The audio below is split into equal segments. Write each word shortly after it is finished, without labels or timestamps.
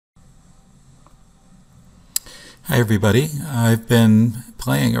Hi everybody. I've been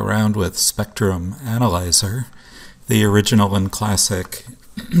playing around with Spectrum Analyzer, the original and classic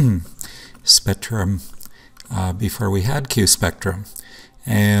Spectrum before we had QSpectrum,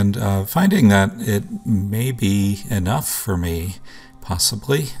 and finding that it may be enough for me,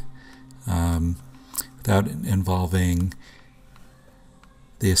 possibly, without involving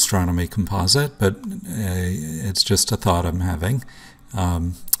the astronomy composite, but it's just a thought I'm having.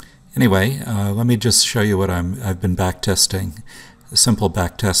 Anyway, let me just show you what I've been backtesting. A simple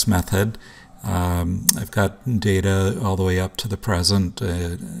backtest method. I've got data all the way up to the present,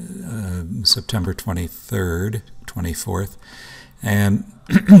 September 23rd, 24th, and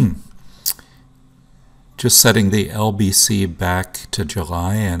just setting the LBC back to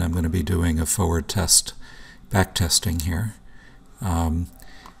July, and I'm going to be doing a forward test backtesting here.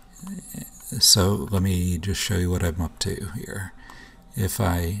 So let me just show you what I'm up to here. If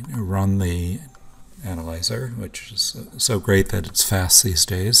I run the analyzer, which is so great that it's fast these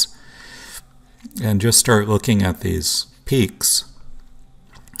days, and just start looking at these peaks,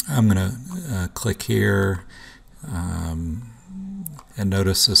 I'm going to click here, and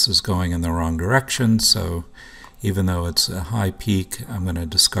notice this is going in the wrong direction, so even though it's a high peak, I'm going to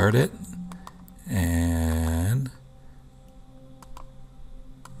discard it, and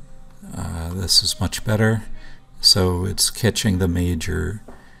this is much better. So it's catching the major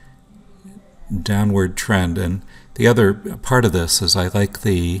downward trend. And the other part of this is I like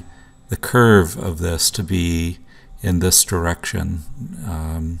the curve of this to be in this direction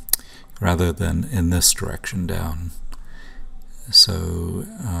rather than in this direction down. So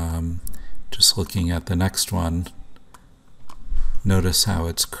just looking at the next one, notice how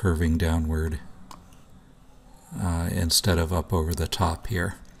it's curving downward instead of up over the top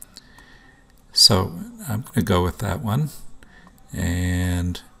here. So I'm going to go with that one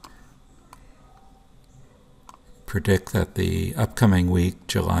and predict that the upcoming week,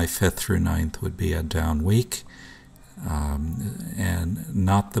 July 5th through 9th, would be a down week, and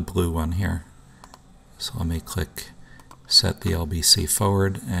not the blue one here. So let me click set the LBC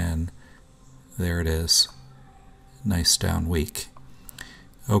forward, and there it is. Nice down week.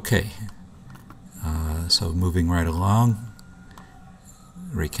 Okay, so moving right along,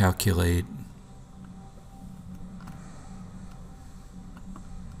 recalculate.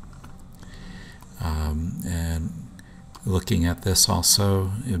 And looking at this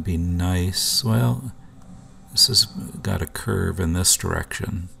also, it would be nice. Well, this has got a curve in this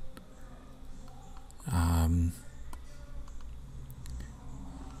direction.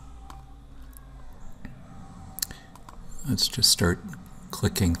 Let's just start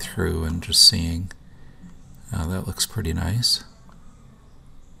clicking through and just seeing. That looks pretty nice.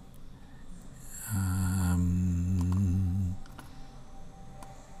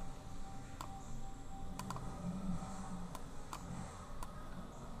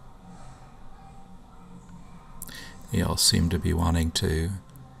 They all seem to be wanting to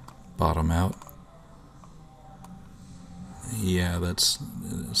bottom out. Yeah, that's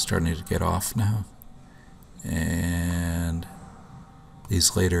starting to get off now. And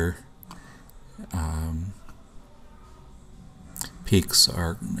these later peaks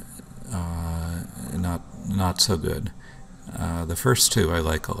are not so good. The first two I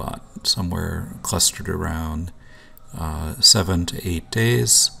like a lot, somewhere clustered around 7 to 8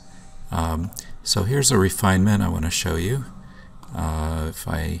 days. So here's a refinement I want to show you. If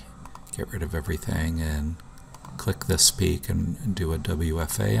I get rid of everything and click this peak and do a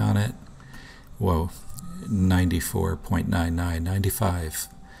WFA on it, whoa, 94.99, 95.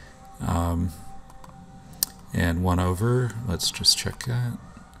 And 1 over, let's just check that.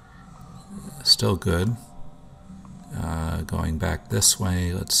 Still good. Going back this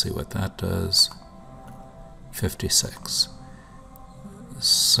way, let's see what that does. 56.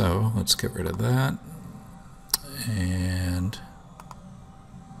 So let's get rid of that, and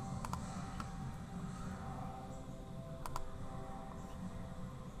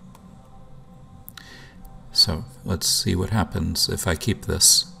so let's see what happens if I keep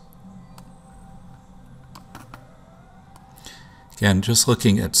this. Again, just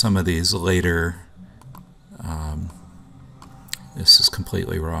looking at some of these later, this is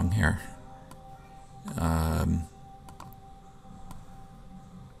completely wrong here.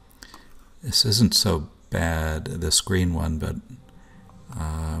 This isn't so bad, this green one, but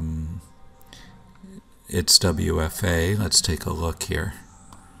it's WFA. Let's take a look here.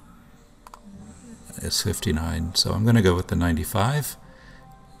 It's 59, so I'm going to go with the 95.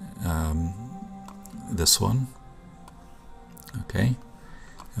 This one. Okay,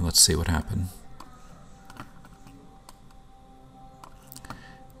 and let's see what happened.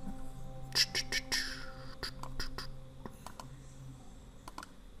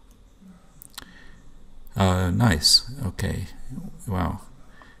 Nice. Okay. Wow.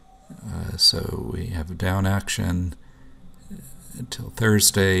 So we have a down action until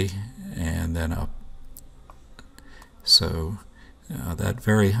Thursday, and then up. So that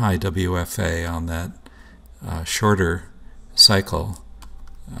very high WFA on that shorter cycle,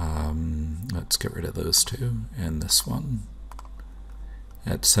 let's get rid of those two, and this one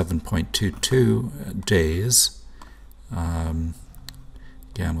at 7.22 days. Again,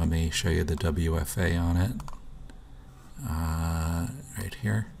 let me show you the WFA on it. Right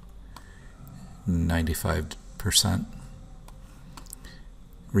here, 95%,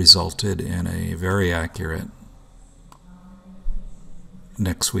 resulted in a very accurate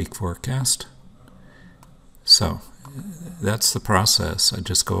next week forecast. So that's the process. I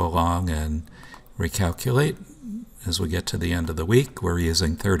just go along and recalculate as we get to the end of the week. We're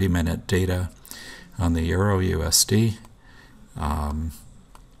using 30-minute data on the Euro USD.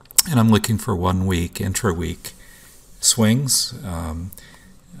 And I'm looking for 1 week, intra-week swings.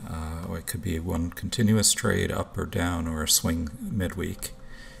 It could be one continuous trade up or down, or a swing midweek,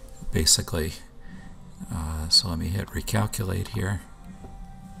 basically. So let me hit recalculate here.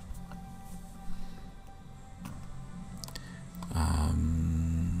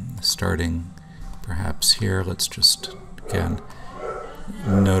 Starting perhaps here, let's just again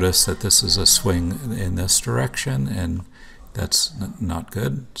notice that this is a swing in this direction, and that's not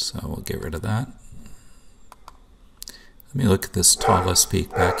good, so we'll get rid of that. Let me look at this tallest peak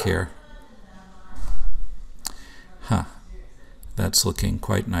back here. That's looking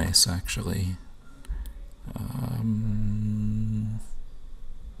quite nice, actually.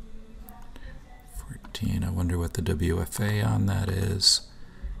 14, I wonder what the WFA on that is.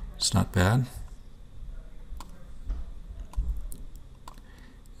 It's not bad.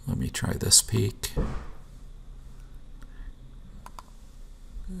 Let me try this peak.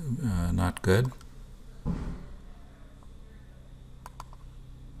 Not good.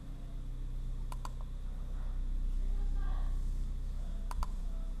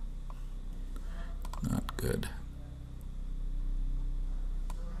 Not good.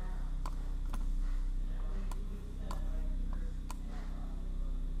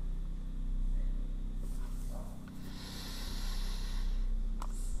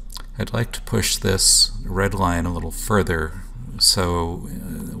 I'd like to push this red line a little further. So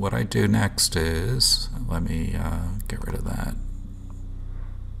what I do next is, let me get rid of that.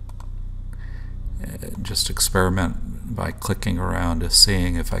 Just experiment by clicking around to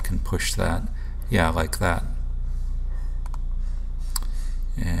seeing if I can push that. Yeah, like that.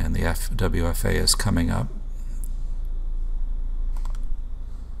 And the WFA is coming up.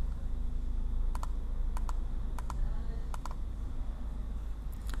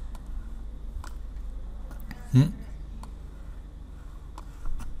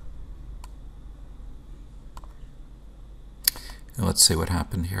 Let's see what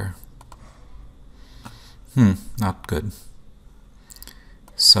happened here. Not good.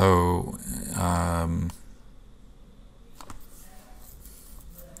 So,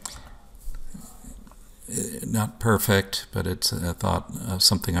 not perfect, but it's a thought of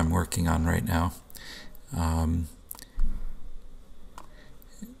something I'm working on right now.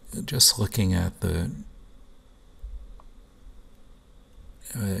 Just looking at it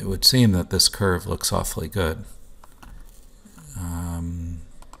would seem that this curve looks awfully good.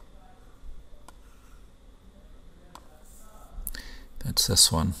 That's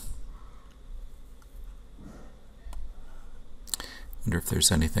this one. Wonder if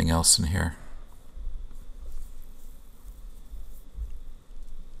there's anything else in here.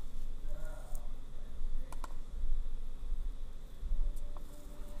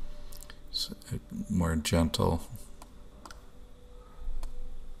 So, more gentle.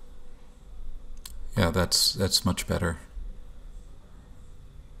 Yeah, that's much better.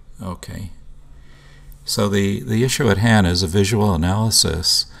 Okay. So the issue at hand is a visual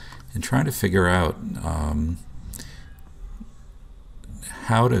analysis and trying to figure out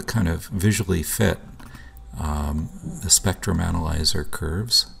how to kind of visually fit the spectrum analyzer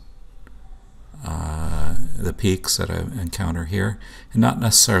curves, the peaks that I encounter here, and not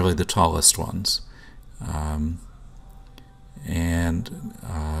necessarily the tallest ones. And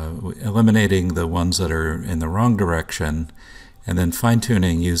eliminating the ones that are in the wrong direction, and then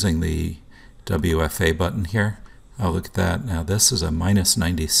fine-tuning using the WFA button here. Oh, look at that. Now this is a minus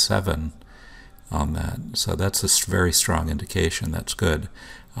 97 on that. So that's a very strong indication. That's good.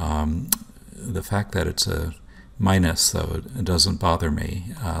 The fact that it's a minus, though, it doesn't bother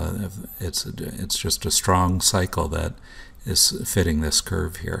me. It's just a strong cycle that is fitting this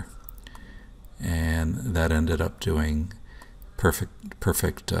curve here. And that ended up doing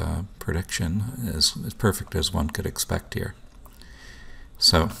perfect prediction, as perfect as one could expect here.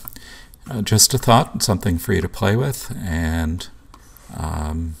 So just a thought, something for you to play with, and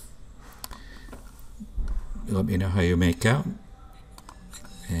let me know how you make out,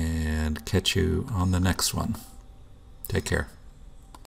 and catch you on the next one. Take care.